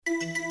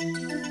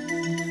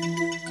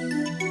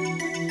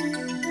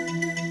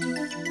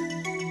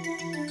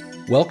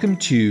Welcome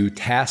to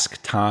Task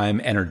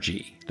Time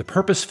Energy, the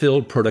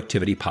purpose-filled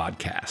productivity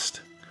podcast.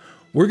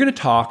 We're going to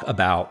talk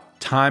about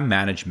time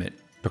management,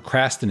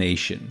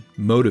 procrastination,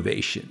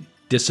 motivation,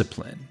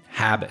 discipline,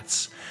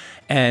 habits,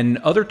 and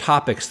other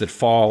topics that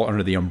fall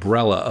under the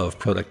umbrella of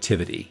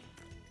productivity.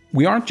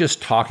 We aren't just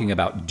talking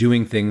about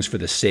doing things for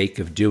the sake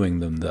of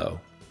doing them,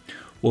 though.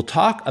 We'll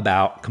talk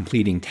about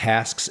completing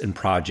tasks and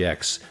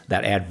projects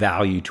that add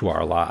value to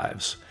our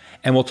lives.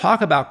 And we'll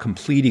talk about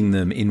completing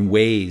them in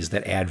ways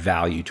that add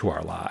value to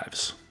our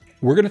lives.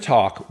 We're going to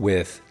talk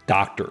with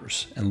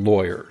doctors and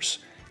lawyers,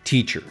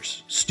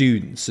 teachers,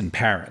 students, and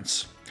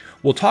parents.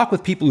 We'll talk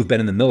with people who've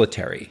been in the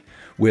military,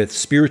 with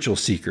spiritual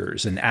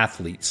seekers and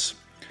athletes.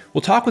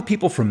 We'll talk with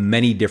people from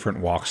many different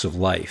walks of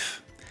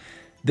life.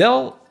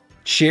 They'll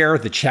share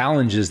the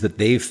challenges that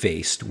they've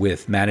faced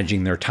with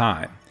managing their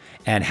time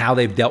and how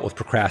they've dealt with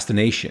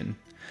procrastination.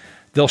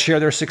 They'll share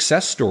their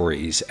success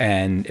stories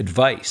and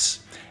advice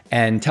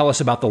and tell us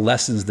about the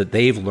lessons that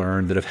they've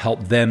learned that have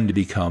helped them to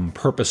become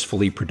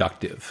purposefully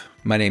productive.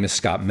 My name is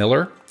Scott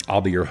Miller. I'll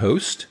be your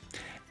host.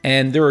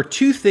 And there are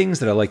two things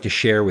that I'd like to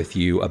share with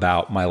you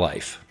about my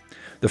life.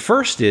 The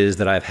first is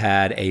that I've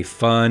had a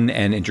fun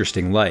and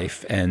interesting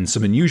life and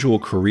some unusual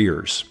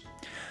careers.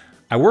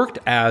 I worked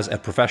as a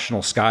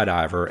professional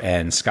skydiver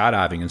and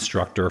skydiving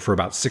instructor for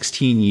about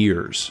 16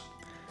 years.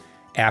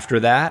 After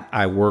that,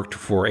 I worked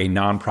for a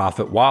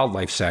nonprofit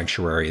wildlife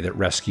sanctuary that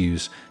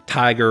rescues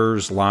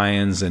tigers,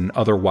 lions, and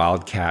other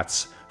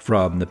wildcats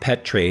from the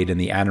pet trade and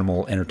the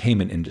animal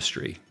entertainment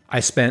industry. I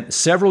spent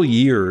several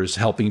years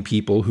helping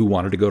people who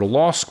wanted to go to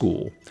law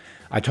school.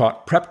 I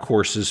taught prep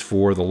courses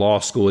for the law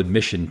school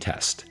admission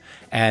test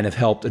and have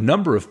helped a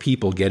number of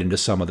people get into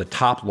some of the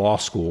top law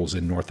schools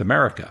in North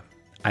America.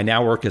 I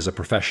now work as a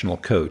professional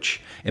coach,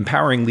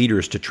 empowering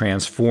leaders to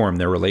transform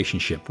their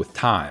relationship with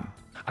time.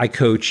 I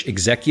coach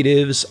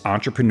executives,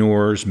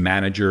 entrepreneurs,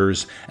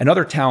 managers, and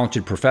other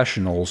talented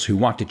professionals who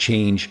want to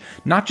change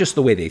not just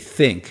the way they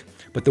think,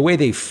 but the way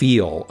they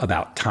feel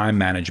about time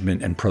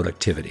management and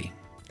productivity.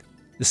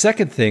 The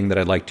second thing that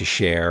I'd like to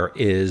share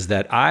is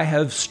that I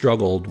have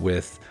struggled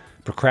with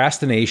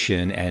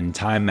procrastination and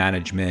time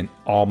management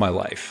all my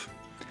life.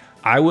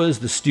 I was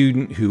the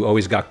student who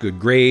always got good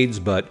grades,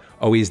 but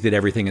always did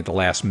everything at the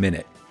last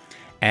minute.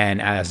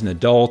 And as an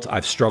adult,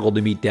 I've struggled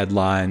to meet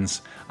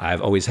deadlines.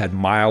 I've always had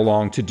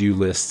mile-long to-do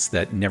lists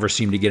that never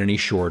seem to get any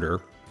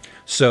shorter.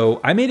 So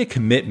I made a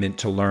commitment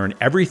to learn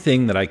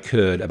everything that I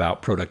could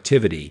about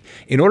productivity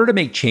in order to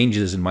make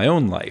changes in my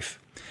own life.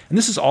 And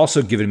this has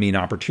also given me an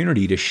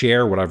opportunity to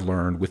share what I've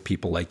learned with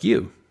people like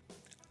you.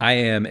 I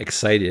am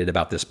excited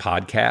about this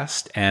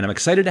podcast, and I'm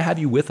excited to have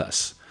you with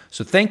us.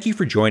 So thank you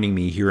for joining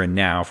me here and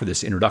now for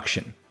this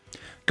introduction.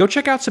 Go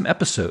check out some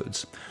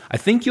episodes. I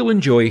think you'll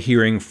enjoy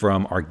hearing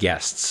from our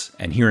guests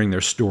and hearing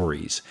their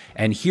stories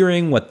and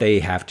hearing what they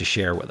have to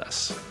share with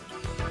us.